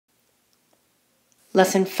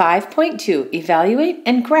Lesson 5.2, Evaluate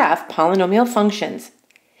and Graph Polynomial Functions.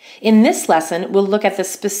 In this lesson, we'll look at the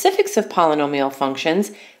specifics of polynomial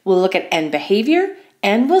functions, we'll look at end behavior,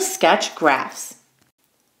 and we'll sketch graphs.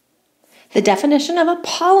 The definition of a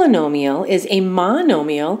polynomial is a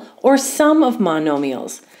monomial or sum of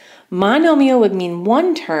monomials. Monomial would mean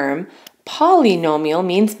one term, polynomial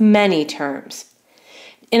means many terms.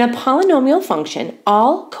 In a polynomial function,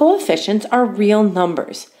 all coefficients are real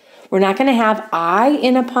numbers. We're not going to have I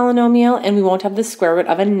in a polynomial, and we won't have the square root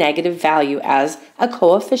of a negative value as a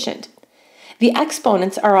coefficient. The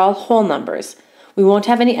exponents are all whole numbers. We won't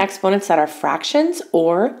have any exponents that are fractions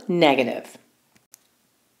or negative.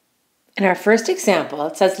 In our first example,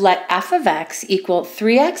 it says let f of x equal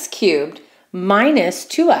 3x cubed minus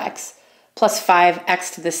 2x plus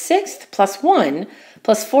 5x to the 6th plus 1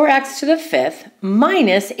 plus 4x to the 5th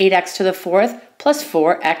minus 8x to the 4th plus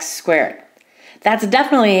 4x squared. That's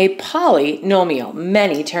definitely a polynomial,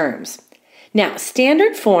 many terms. Now,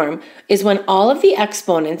 standard form is when all of the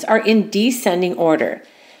exponents are in descending order.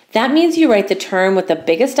 That means you write the term with the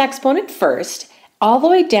biggest exponent first, all the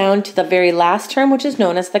way down to the very last term, which is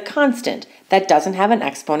known as the constant, that doesn't have an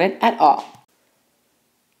exponent at all.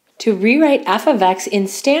 To rewrite f of x in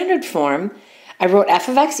standard form, I wrote f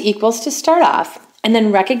of x equals to start off, and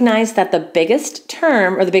then recognize that the biggest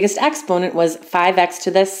term, or the biggest exponent, was 5x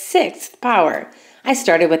to the 6th power. I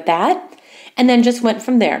started with that, and then just went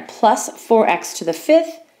from there. Plus 4x to the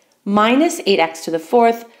 5th, minus 8x to the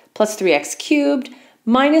 4th, plus 3x cubed,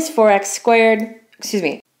 minus 4x squared,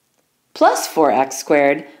 plus 4x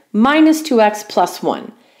squared, minus 2x plus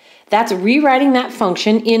 1. That's rewriting that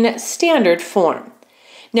function in standard form.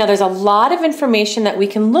 Now, there's a lot of information that we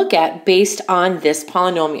can look at based on this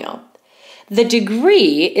polynomial. The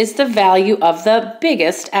degree is the value of the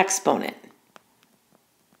biggest exponent.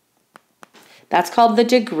 That's called the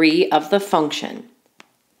degree of the function.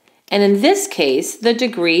 And in this case, the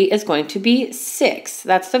degree is going to be 6.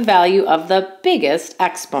 That's the value of the biggest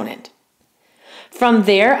exponent. From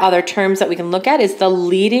there, other terms that we can look at is the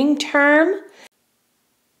leading term,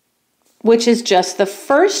 which is just the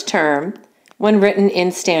first term when written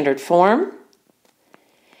in standard form.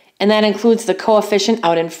 And that includes the coefficient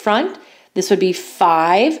out in front. This would be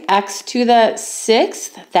 5x to the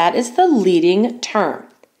 6th. That is the leading term.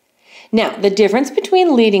 Now, the difference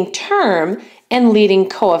between leading term and leading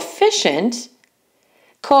coefficient,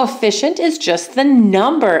 coefficient is just the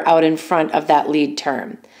number out in front of that lead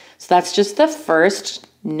term. So that's just the first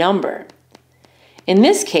number. In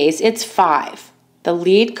this case, it's 5. The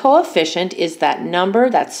lead coefficient is that number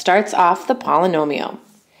that starts off the polynomial.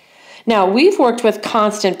 Now, we've worked with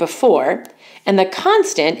constant before, and the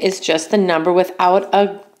constant is just the number without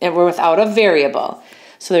a variable.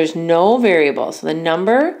 So there's no variable. So the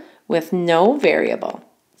number with no variable.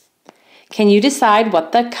 Can you decide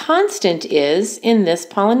what the constant is in this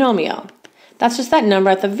polynomial? That's just that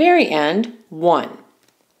number at the very end, 1.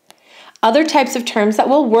 Other types of terms that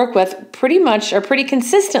we'll work with pretty much or pretty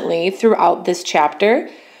consistently throughout this chapter.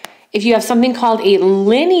 If you have something called a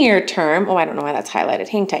linear term, I don't know why that's highlighted,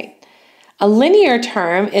 hang tight. A linear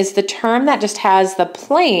term is the term that just has the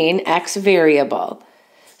plain x variable.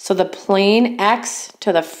 So the plain x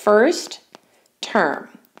to the first term.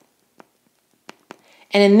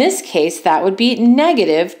 And in this case, that would be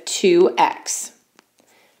negative 2x.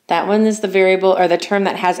 That one is the variable or the term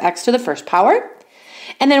that has x to the first power.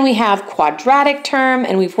 And then we have quadratic term,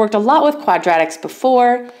 and we've worked a lot with quadratics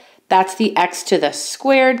before. That's the x to the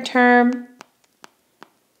squared term.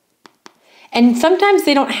 And sometimes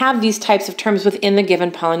they don't have these types of terms within the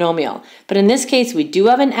given polynomial. But in this case, we do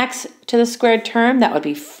have an x to the squared term. That would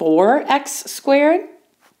be 4x squared.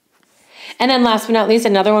 And then last but not least,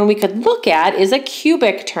 another one we could look at is a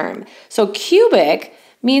cubic term. So cubic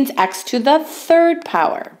means x to the 3rd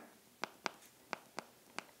power.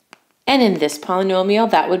 And in this polynomial,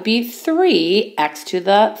 that would be 3x to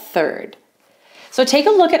the 3rd. So take a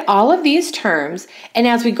look at all of these terms, and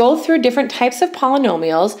as we go through different types of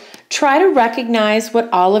polynomials, try to recognize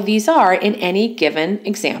what all of these are in any given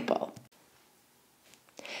example.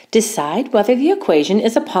 Decide whether the equation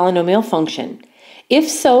is a polynomial function. If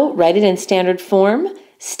so, write it in standard form,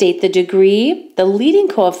 state the degree, the leading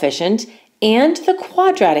coefficient, and the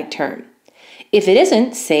quadratic term. If it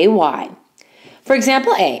isn't, say why. For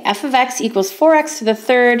example A, f of x equals 4x to the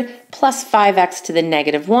 3rd plus 5x to the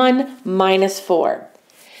negative 1 minus 4.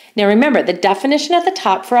 Now remember, the definition at the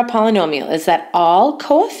top for a polynomial is that all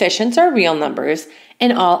coefficients are real numbers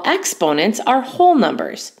and all exponents are whole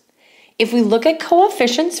numbers. If we look at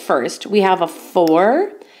coefficients first, we have a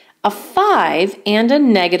 4, a 5, and a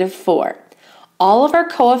negative 4. All of our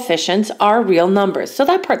coefficients are real numbers, so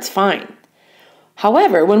that part's fine.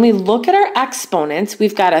 However, when we look at our exponents,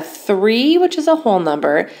 we've got a 3, which is a whole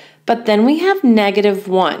number, but then we have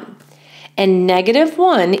 -1. And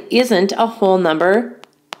 -1 isn't a whole number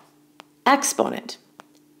exponent.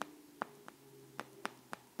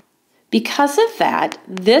 Because of that,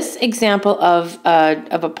 this example of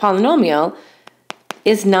a polynomial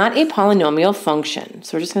is not a polynomial function.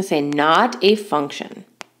 So we're just going to say not a function.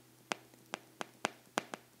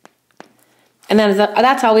 And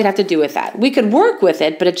that's all we'd have to do with that. We could work with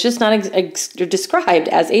it, but it's just not described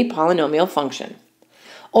as a polynomial function.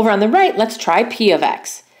 Over on the right, let's try p of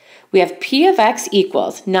x. We have p of x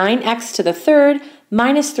equals 9x to the third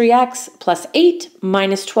minus 3x plus 8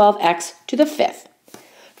 minus 12x to the fifth.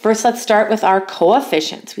 First, let's start with our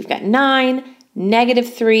coefficients. We've got 9,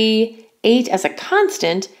 -3, 8 as a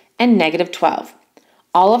constant, and -12.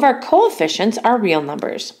 All of our coefficients are real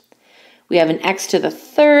numbers. We have an x to the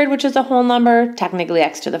third, which is a whole number, technically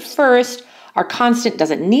x to the first. Our constant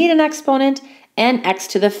doesn't need an exponent, and x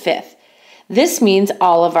to the fifth. This means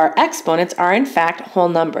all of our exponents are in fact whole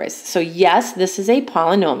numbers. So yes, this is a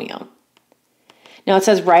polynomial. Now it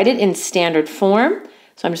says write it in standard form.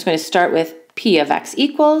 So I'm just going to start with p of x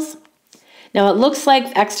equals. Now it looks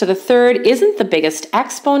like x to the third isn't the biggest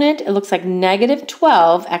exponent. It looks like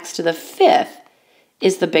 -12 x to the fifth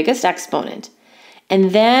is the biggest exponent.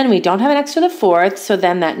 And then we don't have an x to the fourth, so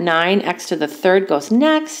then that 9x to the third goes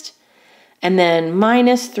next, and then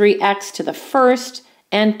minus 3x to the first,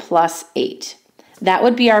 and plus 8. That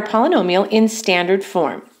would be our polynomial in standard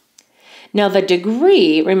form. Now the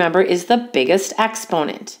degree, remember, is the biggest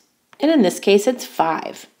exponent, and in this case it's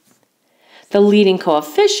 5. The leading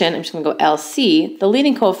coefficient, I'm just going to go LC, the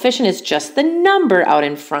leading coefficient is just the number out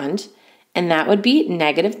in front, and that would be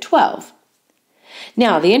 -12.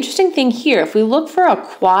 Now, the interesting thing here, if we look for a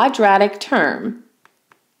quadratic term,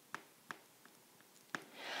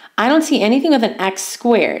 I don't see anything with an x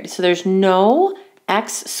squared, so there's no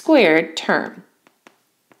x squared term.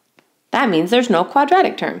 That means there's no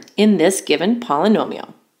quadratic term in this given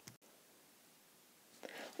polynomial.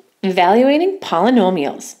 Evaluating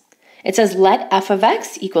polynomials. It says let f of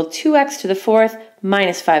x equal 2x to the fourth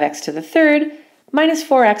minus 5x to the third minus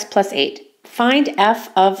 4x plus 8. Find f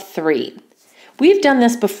of 3. We've done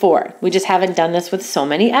this before, we just haven't done this with so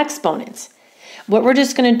many exponents. What we're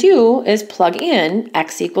just going to do is plug in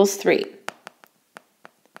x equals 3.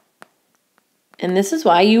 And this is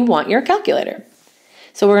why you want your calculator.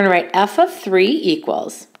 So we're going to write f of 3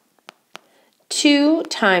 equals 2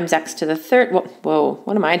 times x to the third, whoa,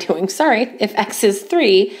 what am I doing? Sorry, if x is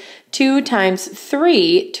 3, 2 times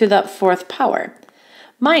 3 to the fourth power,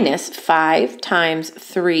 minus 5 times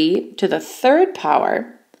 3 to the third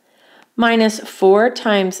power, minus 4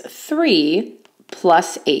 times 3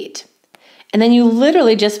 plus 8. And then you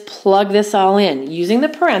literally just plug this all in using the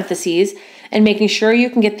parentheses and making sure you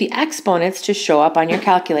can get the exponents to show up on your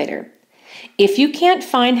calculator. If you can't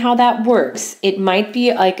find how that works, it might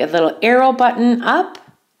be like a little arrow button up,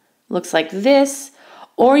 looks like this,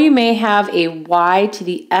 or you may have a y to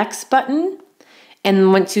the x button,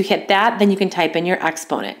 and once you hit that, then you can type in your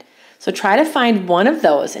exponent. So try to find one of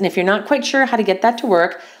those, and if you're not quite sure how to get that to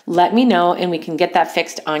work, let me know and we can get that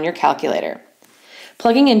fixed on your calculator.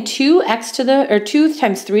 Plugging in 2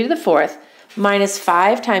 times 3 to the fourth minus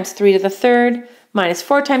 5 times 3 to the third minus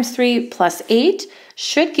 4 times 3 plus 8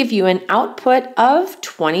 should give you an output of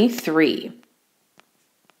 23.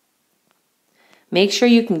 Make sure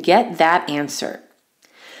you can get that answer.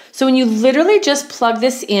 So when you literally just plug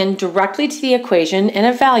this in directly to the equation and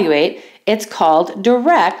evaluate, it's called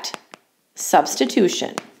direct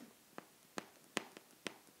substitution.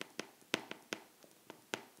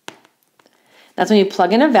 That's when you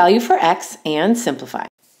plug in a value for x and simplify.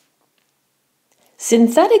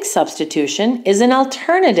 Synthetic substitution is an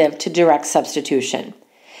alternative to direct substitution,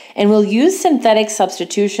 and we'll use synthetic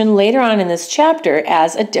substitution later on in this chapter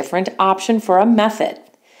as a different option for a method.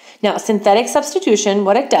 Now, synthetic substitution,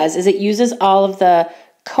 what it does is it uses all of the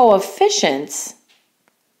coefficients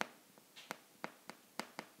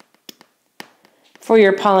for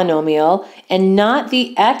your polynomial and not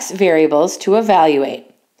the x variables to evaluate.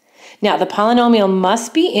 Now, the polynomial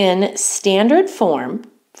must be in standard form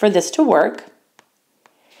for this to work.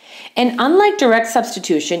 And unlike direct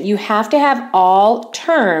substitution, you have to have all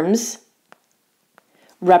terms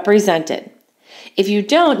represented. If you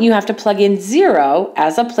don't, you have to plug in 0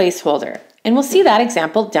 as a placeholder. And we'll see that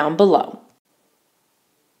example down below.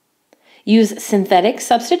 Use synthetic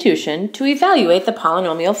substitution to evaluate the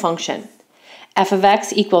polynomial function. F of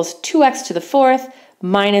x equals 2x to the fourth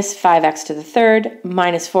minus 5x to the third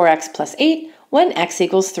minus 4x plus 8 when x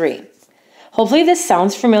equals 3. Hopefully this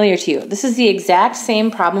sounds familiar to you. This is the exact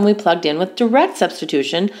same problem we plugged in with direct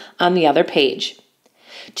substitution on the other page.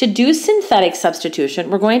 To do synthetic substitution,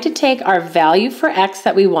 we're going to take our value for x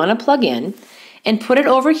that we want to plug in and put it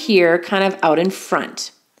over here kind of out in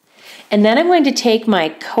front. And then I'm going to take my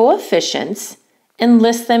coefficients and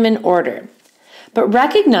list them in order. But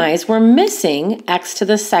recognize we're missing x to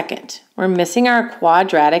the second. We're missing our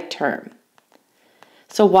quadratic term.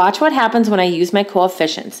 So watch what happens when I use my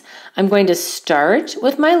coefficients. I'm going to start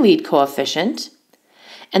with my lead coefficient,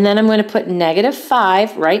 and then I'm going to put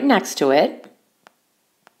 -5 right next to it.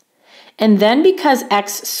 And then because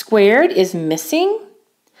x squared is missing,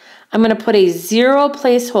 I'm going to put a 0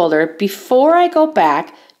 placeholder before I go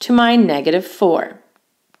back to my -4.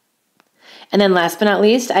 And then last but not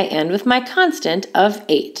least, I end with my constant of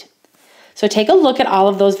 8. So take a look at all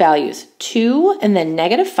of those values. 2 and then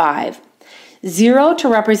 -5. 0 to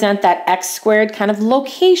represent that x squared kind of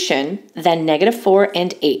location, then -4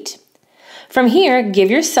 and 8. From here,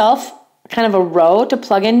 give yourself kind of a row to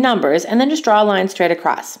plug in numbers and then just draw a line straight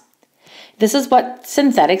across. This is what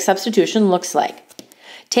synthetic substitution looks like.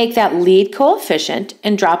 Take that lead coefficient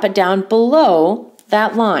and drop it down below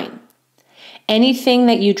that line. Anything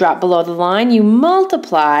that you drop below the line, you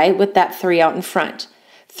multiply with that 3 out in front.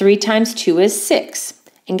 3 times 2 is 6.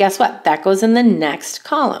 And guess what? That goes in the next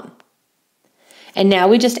column. And now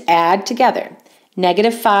we just add together.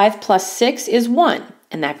 -5 plus 6 is 1,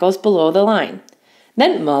 and that goes below the line.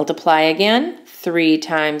 Then multiply again. 3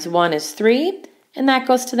 times 1 is 3, and that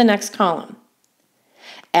goes to the next column.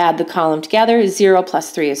 Add the column together. 0 plus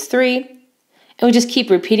 3 is 3, and we just keep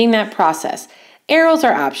repeating that process. Arrows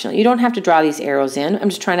are optional. You don't have to draw these arrows in. I'm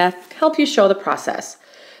just trying to help you show the process.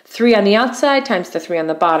 3 on the outside times the 3 on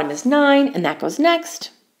the bottom is 9, and that goes next.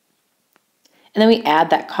 And then we add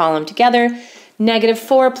that column together.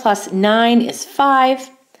 -4 plus 9 is 5.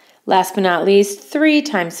 Last but not least, 3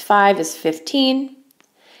 times 5 is 15.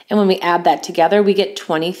 And when we add that together, we get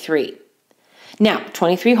 23. Now,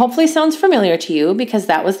 23 hopefully sounds familiar to you because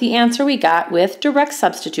that was the answer we got with direct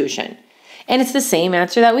substitution. And it's the same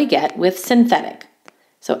answer that we get with synthetic.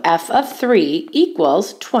 So f of 3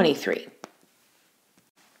 equals 23.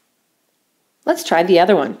 Let's try the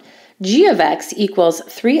other one. G of x equals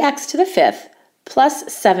 3x to the 5th plus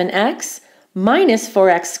 7x minus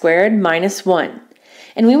 4x squared minus 1.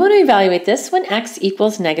 And we want to evaluate this when x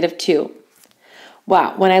equals -2.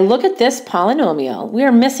 Wow, when I look at this polynomial, we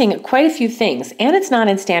are missing quite a few things, and it's not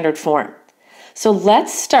in standard form. So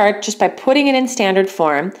let's start just by putting it in standard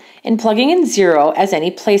form and plugging in 0 as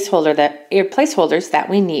any placeholders that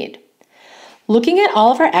we need. Looking at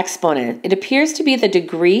all of our exponents, it appears to be the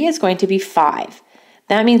degree is going to be 5.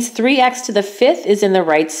 That means 3x to the 5th is in the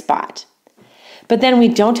right spot. But then we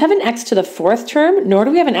don't have an x to the 4th term, nor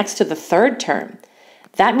do we have an x to the 3rd term.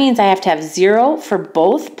 That means I have to have 0 for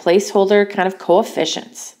both placeholder kind of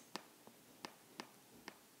coefficients.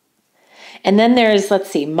 And then there's, let's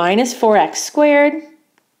see, minus 4x squared,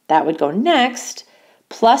 that would go next,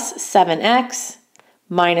 plus 7x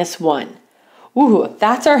minus 1. Ooh,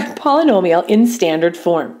 that's our polynomial in standard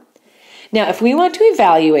form. Now, if we want to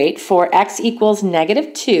evaluate for x equals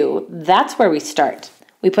 -2, that's where we start.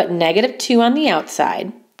 We put -2 on the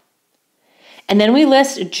outside, and then we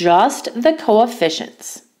list just the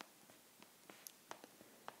coefficients.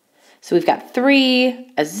 So we've got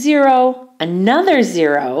 3, a 0, another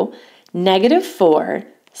 0, -4,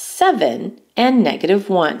 7, and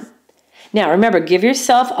 -1. Now remember, give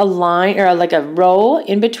yourself a line or like a row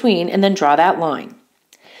in between and then draw that line.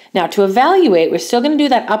 Now to evaluate, we're still going to do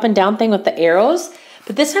that up and down thing with the arrows,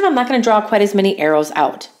 but this time I'm not going to draw quite as many arrows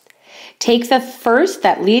out. Take the first,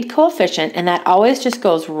 that lead coefficient, and that always just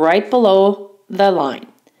goes right below the line.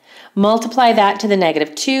 Multiply that to the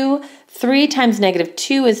 -2. 3 times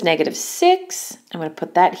 -2 is -6. I'm going to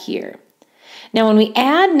put that here. Now when we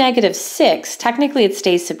add -6, technically it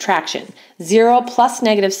stays subtraction. 0 plus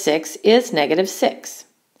 -6 is -6.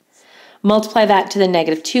 Multiply that to the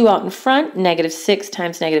 -2 out in front. -6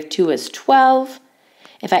 times -2 is 12.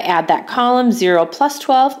 If I add that column, 0 plus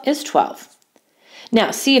 12 is 12.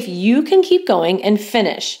 Now see if you can keep going and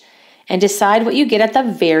finish and decide what you get at the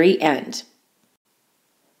very end.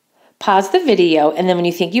 Pause the video, and then when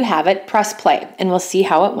you think you have it, press play, and we'll see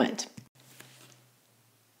how it went.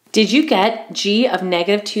 Did you get g of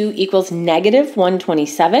 -2 equals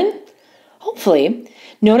 -127? Hopefully.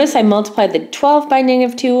 Notice I multiplied the 12 by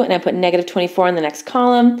 -2, and I put -24 in the next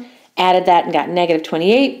column, added that and got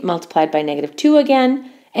 -28, multiplied by -2 again,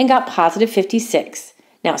 and got +56.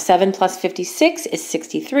 Now 7 plus 56 is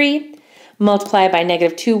 63. Multiply by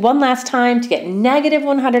 -2 one last time to get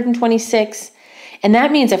 -126. And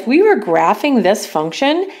that means if we were graphing this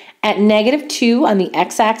function At -2 on the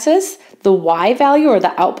x-axis, the y value or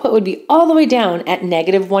the output would be all the way down at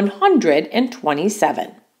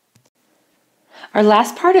 -127. Our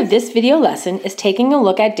last part of this video lesson is taking a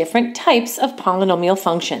look at different types of polynomial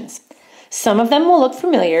functions. Some of them will look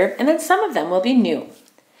familiar, and then some of them will be new.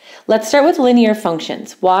 Let's start with linear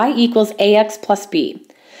functions. Y equals ax plus b.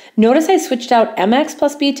 Notice I switched out mx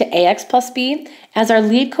plus b to ax plus b. As our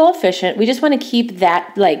lead coefficient, we just want to keep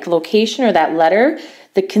that location or that letter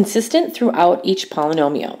consistent throughout each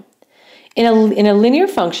polynomial. In a linear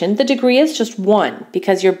function, the degree is just 1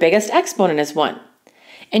 because your biggest exponent is 1.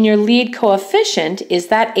 And your lead coefficient is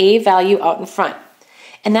that a value out in front.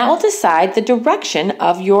 And that will decide the direction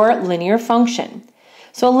of your linear function.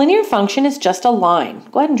 So a linear function is just a line.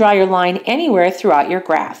 Go ahead and draw your line anywhere throughout your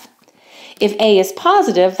graph. If a is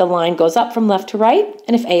positive, the line goes up from left to right,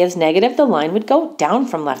 and if a is negative, the line would go down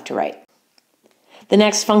from left to right. The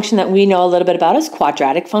next function that we know a little bit about is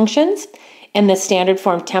quadratic functions, and the standard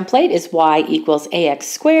form template is y equals ax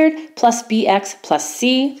squared plus bx plus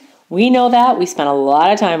c. We know that. We spent a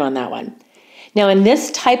lot of time on that one. Now in this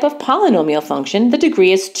type of polynomial function, the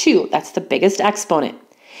degree is 2. That's the biggest exponent.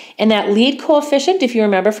 And that lead coefficient, if you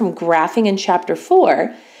remember from graphing in chapter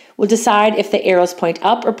 4, will decide if the arrows point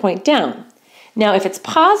up or point down. Now if it's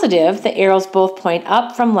positive, the arrows both point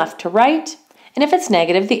up from left to right, and if it's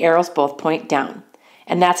negative, the arrows both point down.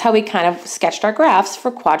 And that's how we kind of sketched our graphs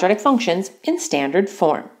for quadratic functions in standard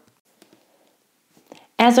form.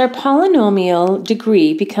 As our polynomial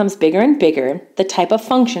degree becomes bigger and bigger, the type of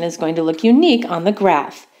function is going to look unique on the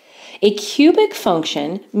graph. A cubic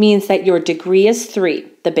function means that your degree is 3.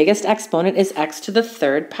 The biggest exponent is x to the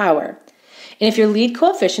 3rd power. And if your lead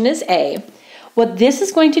coefficient is a, what this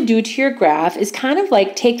is going to do to your graph is kind of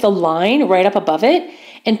like take the line right up above it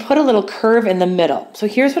and put a little curve in the middle. So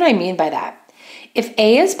here's what I mean by that. If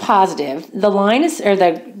a is positive,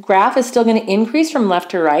 the graph is still going to increase from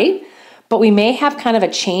left to right, but we may have kind of a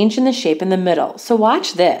change in the shape in the middle. So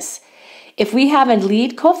watch this. If we have a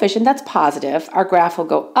lead coefficient that's positive, our graph will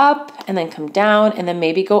go up and then come down and then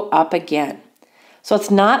maybe go up again. So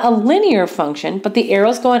it's not a linear function, but the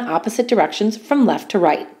arrows go in opposite directions from left to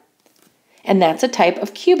right. And that's a type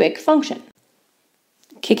of cubic function.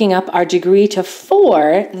 Kicking up our degree to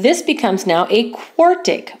 4, this becomes now a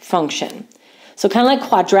quartic function. So kind of like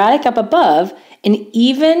quadratic up above, an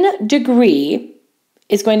even degree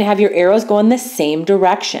is going to have your arrows go in the same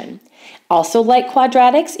direction. Also like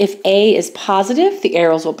quadratics, if a is positive, the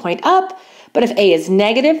arrows will point up, but if a is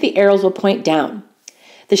negative, the arrows will point down.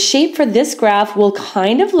 The shape for this graph will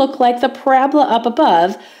kind of look like the parabola up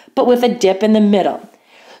above, but with a dip in the middle.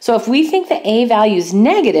 So if we think the a value is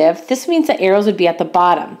negative, this means the arrows would be at the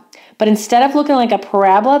bottom. But instead of looking like a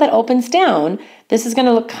parabola that opens down, this is going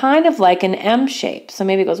to look kind of like an M shape. So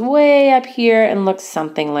maybe it goes way up here and looks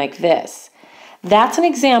something like this. That's an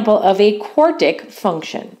example of a quartic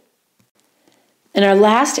function. And our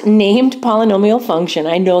last named polynomial function,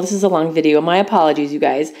 I know this is a long video, my apologies you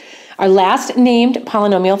guys. Our last named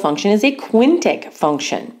polynomial function is a quintic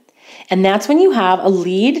function. And that's when you have a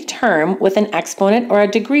lead term with an exponent or a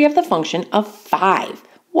degree of the function of 5.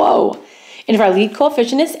 Whoa! And if our lead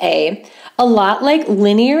coefficient is a lot like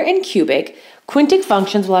linear and cubic, quintic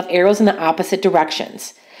functions will have arrows in the opposite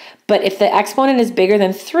directions. But if the exponent is bigger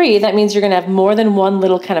than 3, that means you're going to have more than one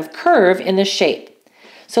little kind of curve in the shape.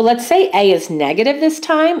 So let's say a is negative this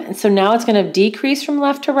time, and so now it's going to decrease from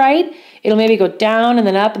left to right. It'll maybe go down and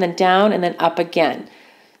then up and then down and then up again.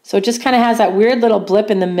 So it just kind of has that weird little blip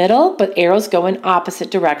in the middle, but arrows go in opposite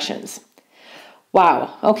directions.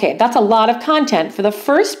 Wow, okay, that's a lot of content for the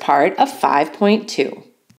first part of 5.2.